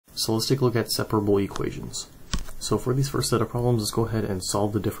So let's take a look at separable equations. So for these first set of problems, let's go ahead and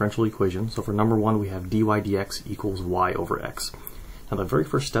solve the differential equation. So for number one, we have dy dx equals y over x. Now the very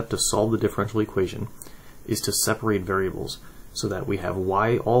first step to solve the differential equation is to separate variables so that we have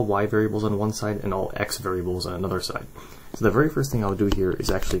all y variables on one side and all x variables on another side. So the very first thing I'll do here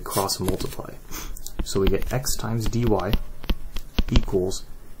is actually cross multiply. So we get x times dy equals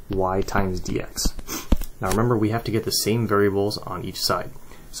y times dx. Now remember, we have to get the same variables on each side.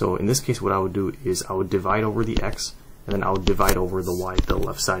 So in this case, what I would do is I would divide over the x, and then I would divide over the y at the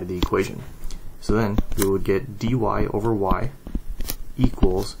left side of the equation. So then we would get dy over y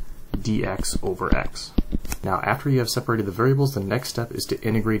equals dx over x. Now after you have separated the variables, the next step is to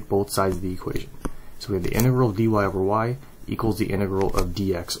integrate both sides of the equation. So we have the integral of dy over y equals the integral of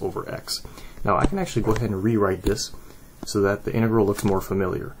dx over x. Now I can actually go ahead and rewrite this so that the integral looks more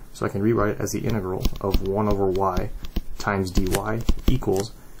familiar. So I can rewrite it as the integral of 1 over y times dy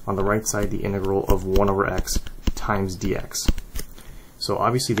equals, on the right side, the integral of 1 over x times dx. So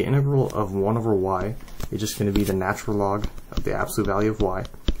obviously the integral of 1 over y is just going to be the natural log of the absolute value of y.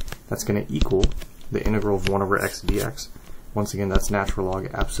 That's going to equal the integral of 1 over x dx. Once again, that's natural log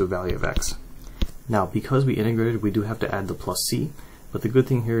absolute value of x. Now because we integrated, we do have to add the plus c, but the good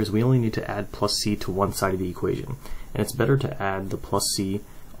thing here is we only need to add plus c to one side of the equation. And it's better to add the plus c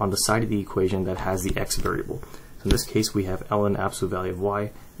on the side of the equation that has the x variable. So in this case, we have ln absolute value of y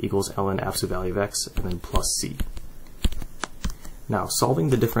equals ln absolute value of x, and then plus c. Now solving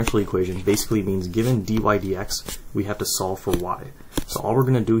the differential equation basically means given dy dx, we have to solve for y. So all we're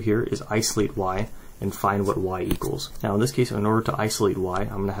going to do here is isolate y and find what y equals. Now in this case, in order to isolate y,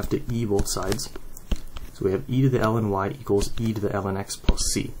 I'm going to have to e both sides. So we have e to the ln y equals e to the ln x plus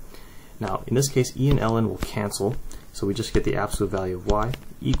c. Now in this case, e and ln will cancel, so we just get the absolute value of y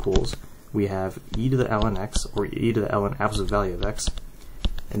equals, we have e to the ln x, or e to the ln absolute value of x,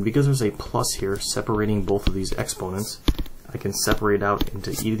 and because there's a plus here separating both of these exponents, I can separate out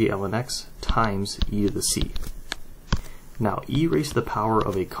into e to the ln x times e to the c. Now e raised to the power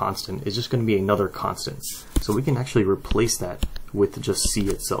of a constant is just going to be another constant, so we can actually replace that with just c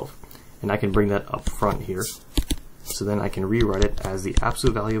itself, and I can bring that up front here. So then I can rewrite it as the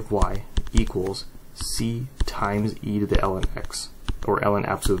absolute value of y equals c times e to the ln x, or ln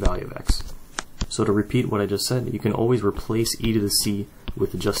absolute value of x. So to repeat what I just said, you can always replace e to the c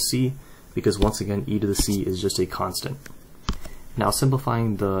with just c, because once again e to the c is just a constant. Now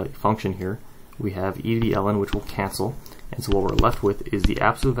simplifying the function here, we have e to the ln, which will cancel, and so what we're left with is the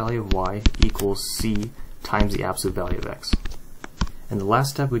absolute value of y equals c times the absolute value of x. And the last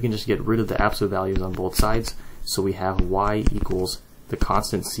step, we can just get rid of the absolute values on both sides, so we have y equals the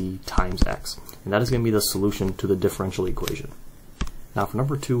constant c times x. And that is going to be the solution to the differential equation. Now for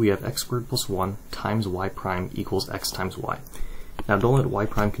number two, we have x squared plus 1 times y prime equals x times y. Now don't let y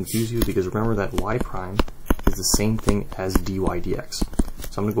prime confuse you, because remember that y prime is the same thing as dy dx.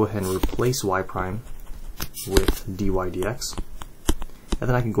 So I'm going to go ahead and replace y prime with dy dx. And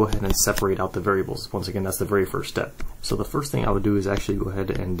then I can go ahead and separate out the variables. Once again, that's the very first step. So the first thing I would do is actually go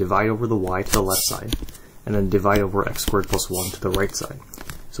ahead and divide over the y to the left side, and then divide over x squared plus 1 to the right side.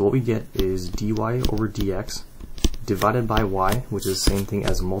 So what we get is dy over dx divided by y, which is the same thing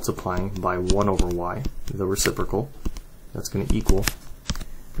as multiplying by 1 over y, the reciprocal. That's going to equal,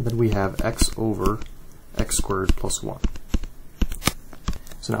 and then we have x over x squared plus 1.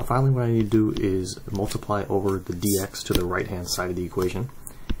 So now finally what I need to do is multiply over the dx to the right hand side of the equation.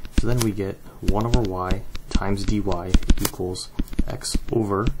 So then we get 1 over y times dy equals x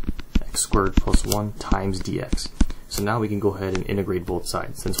over x squared plus 1 times dx. So now we can go ahead and integrate both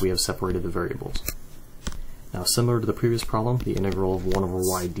sides since we have separated the variables. Now similar to the previous problem, the integral of 1 over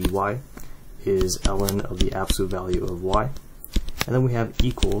y dy is ln of the absolute value of y. And then we have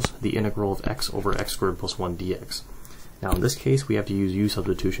equals the integral of x over x squared plus 1 dx. Now in this case, we have to use u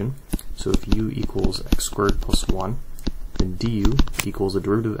substitution. So if u equals x squared plus 1, then du equals the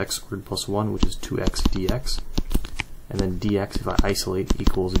derivative of x squared plus 1, which is 2x dx. And then dx, if I isolate,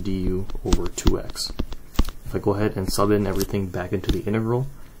 equals du over 2x. If I go ahead and sub in everything back into the integral,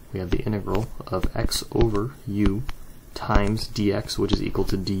 we have the integral of x over u times dx, which is equal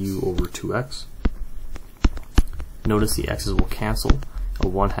to du over 2x. Notice the x's will cancel. A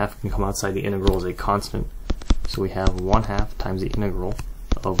 1/2 can come outside the integral as a constant. So we have 1/2 times the integral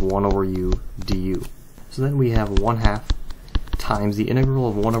of 1 over u du. So then we have 1/2 times the integral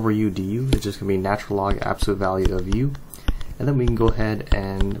of 1 over u du, which is going to be natural log absolute value of u. And then we can go ahead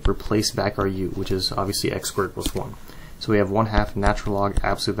and replace back our u, which is obviously x squared plus 1. So we have 1/2 natural log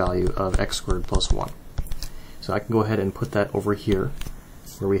absolute value of x squared plus 1. So I can go ahead and put that over here,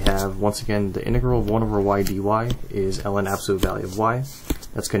 where we have, once again, the integral of 1 over y dy is ln absolute value of y.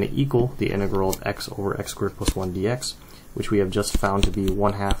 That's going to equal the integral of x over x squared plus 1 dx, which we have just found to be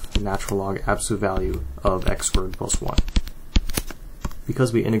 1/2 natural log absolute value of x squared plus 1.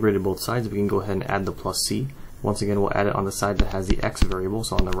 Because we integrated both sides, we can go ahead and add the plus c. Once again, we'll add it on the side that has the x variable,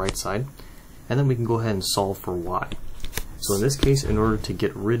 so on the right side, and then we can go ahead and solve for y. So in this case, in order to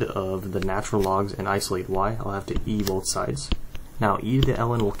get rid of the natural logs and isolate y, I'll have to e both sides. Now e to the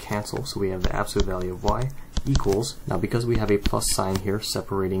ln will cancel, so we have the absolute value of y equals, now because we have a plus sign here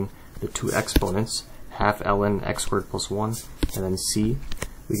separating the two exponents, half ln x squared plus 1, and then c,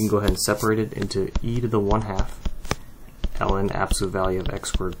 we can go ahead and separate it into e to the 1/2 ln absolute value of x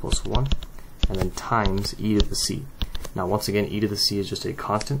squared plus 1, and then times e to the c. Now once again, e to the c is just a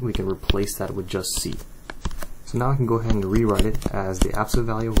constant. We can replace that with just c. So now I can go ahead and rewrite it as the absolute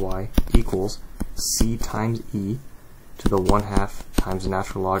value of y equals c times e to the 1/2 times the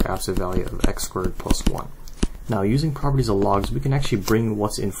natural log absolute value of x squared plus 1. Now using properties of logs, we can actually bring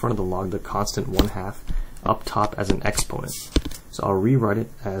what's in front of the log, the constant 1/2, up top as an exponent. So I'll rewrite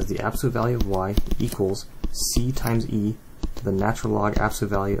it as the absolute value of y equals c times e to the natural log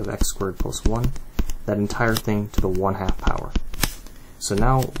absolute value of x squared plus 1, that entire thing to the 1/2 power. So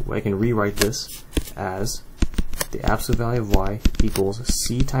now I can rewrite this as the absolute value of y equals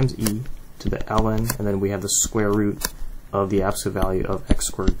c times e to the ln, and then we have the square root of the absolute value of x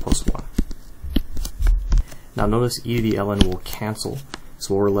squared plus 1. Now notice e to the ln will cancel,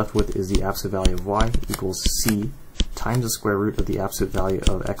 so what we're left with is the absolute value of y equals c times the square root of the absolute value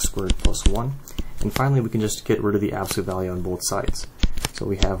of x squared plus 1. And finally, we can just get rid of the absolute value on both sides. So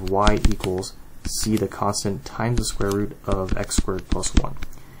we have y equals c, the constant, times the square root of x squared plus 1.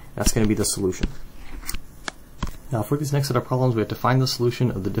 That's going to be the solution. Now for this next set of problems, we have to find the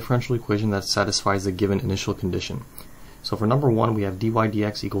solution of the differential equation that satisfies the given initial condition. So for number 1, we have dy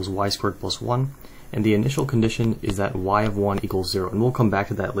dx equals y squared plus 1, and the initial condition is that y of 1 equals 0, and we'll come back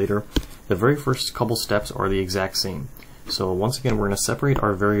to that later. The very first couple steps are the exact same. So once again, we're going to separate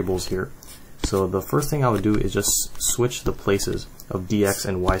our variables here. So the first thing I would do is just switch the places of dx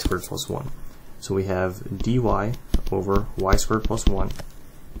and y squared plus 1. So we have dy over y squared plus 1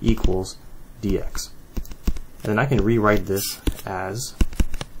 equals dx. And then I can rewrite this as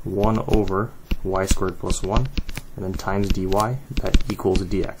 1 over y squared plus 1, and then times dy, that equals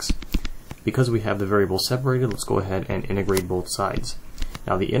dx. Because we have the variables separated, let's go ahead and integrate both sides.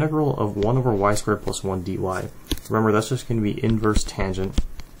 Now the integral of 1 over y squared plus 1 dy, remember that's just going to be inverse tangent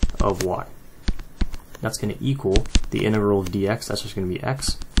of y. That's going to equal the integral of dx, that's just going to be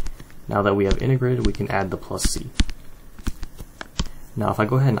x. Now that we have integrated, we can add the plus c. Now if I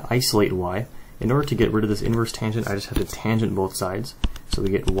go ahead and isolate y, in order to get rid of this inverse tangent, I just have to tangent both sides. So we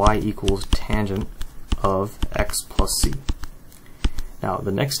get y equals tangent of x plus c. Now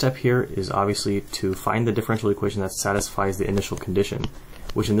the next step here is obviously to find the differential equation that satisfies the initial condition,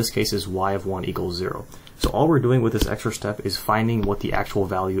 which in this case is y of 1 equals 0. So all we're doing with this extra step is finding what the actual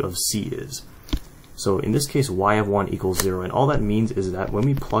value of c is. So in this case, y of 1 equals 0, and all that means is that when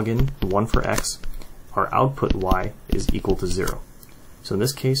we plug in 1 for x, our output y is equal to 0. So in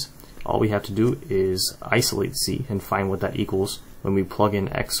this case, all we have to do is isolate c and find what that equals when we plug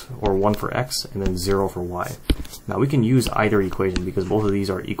in x, or 1 for x, and then 0 for y. Now we can use either equation because both of these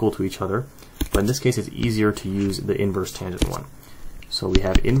are equal to each other, but in this case it's easier to use the inverse tangent one. So we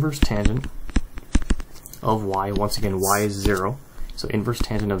have inverse tangent of y, once again y is 0, so inverse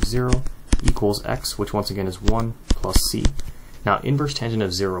tangent of 0 equals x, which once again is 1 plus c. Now inverse tangent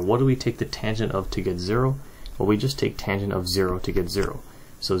of 0, what do we take the tangent of to get 0? Well, we just take tangent of 0 to get 0.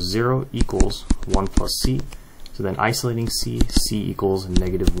 So 0 equals 1 plus c. So then isolating c, c equals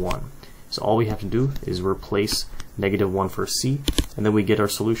negative 1. So all we have to do is replace negative 1 for c, and then we get our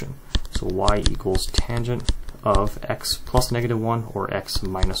solution. So y equals tangent of x plus negative 1, or x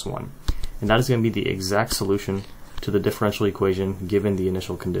minus 1. And that is going to be the exact solution to the differential equation given the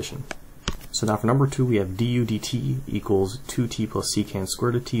initial condition. So now for number 2, we have du dt equals 2t plus secant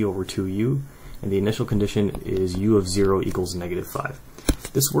squared of t over 2u, and the initial condition is u of 0 equals negative 5.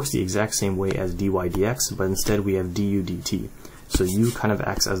 This works the exact same way as dy dx, but instead we have du dt. So u kind of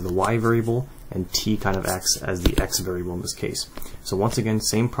acts as the y variable, and t kind of acts as the x variable in this case. So once again,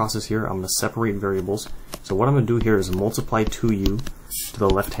 same process here. I'm going to separate variables. So what I'm going to do here is multiply 2u to the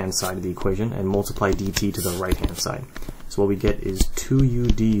left-hand side of the equation, and multiply dt to the right-hand side. So what we get is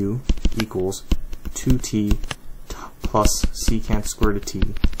 2u du equals 2t plus secant squared of t,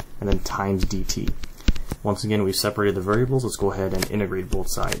 and then times dt. Once again, we've separated the variables. Let's go ahead and integrate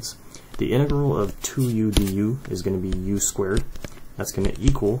both sides. The integral of 2u du is going to be u squared. That's going to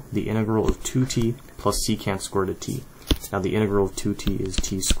equal the integral of 2t plus secant squared of t. Now the integral of 2t is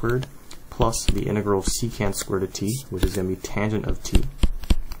t squared, plus the integral of secant squared of t, which is going to be tangent of t,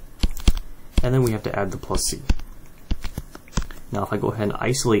 and then we have to add the plus c. Now if I go ahead and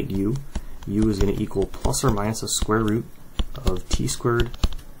isolate u is going to equal plus or minus the square root of t squared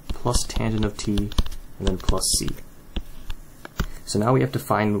plus tangent of t and then plus c. So now we have to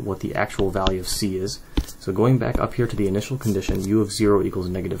find what the actual value of c is. So going back up here to the initial condition, u of 0 equals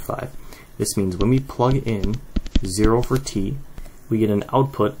 -5. This means when we plug in 0 for t, we get an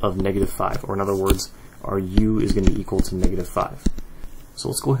output of -5, or in other words, our u is going to be equal to -5. So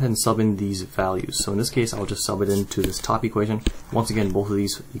let's go ahead and sub in these values. So in this case, I'll just sub it into this top equation. Once again, both of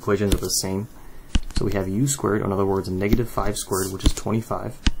these equations are the same. So we have u squared, or in other words, -5 squared, which is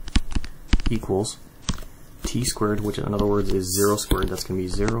 25, equals t squared, which in other words is 0 squared, that's going to be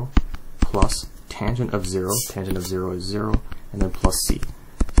 0, plus tangent of 0 is 0, and then plus c.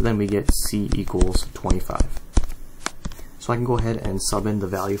 So then we get c equals 25. So I can go ahead and sub in the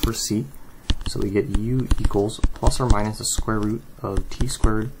value for c. So we get u equals plus or minus the square root of t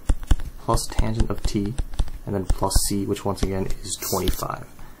squared plus tangent of t and then plus c, which once again is 25.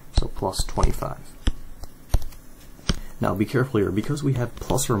 So plus 25. Now be careful here, because we have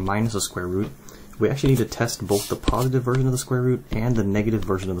plus or minus a square root, we actually need to test both the positive version of the square root and the negative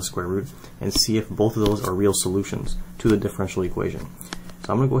version of the square root and see if both of those are real solutions to the differential equation.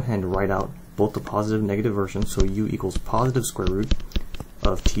 So I'm going to go ahead and write out both the positive and negative version. So u equals positive square root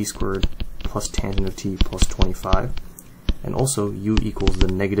of t squared plus tangent of t plus 25, and also u equals the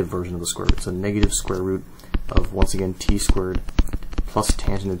negative version of the square root, so negative square root of, once again, t squared plus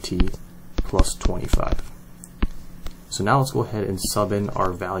tangent of t plus 25. So now let's go ahead and sub in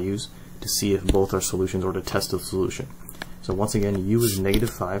our values to see if both are solutions or to test the solution. So once again, u is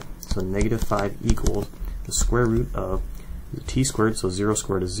 -5, so -5 equals the square root of t squared, so 0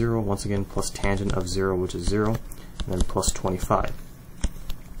 squared is 0, once again, plus tangent of 0, which is 0, and then plus 25.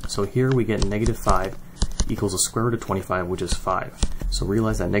 So here we get -5 equals the square root of 25, which is 5. So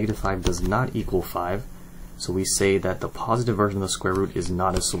realize that -5 does not equal 5, so we say that the positive version of the square root is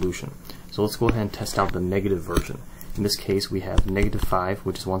not a solution. So let's go ahead and test out the negative version. In this case, we have -5,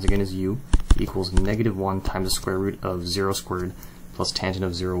 which is once again is u, equals -1 times the square root of 0 squared plus tangent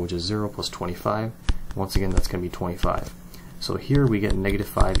of 0, which is 0, plus 25. Once again, that's going to be 25. So here we get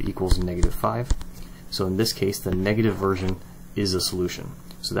 -5 equals -5. So in this case, the negative version is a solution.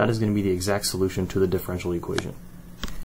 So that is going to be the exact solution to the differential equation.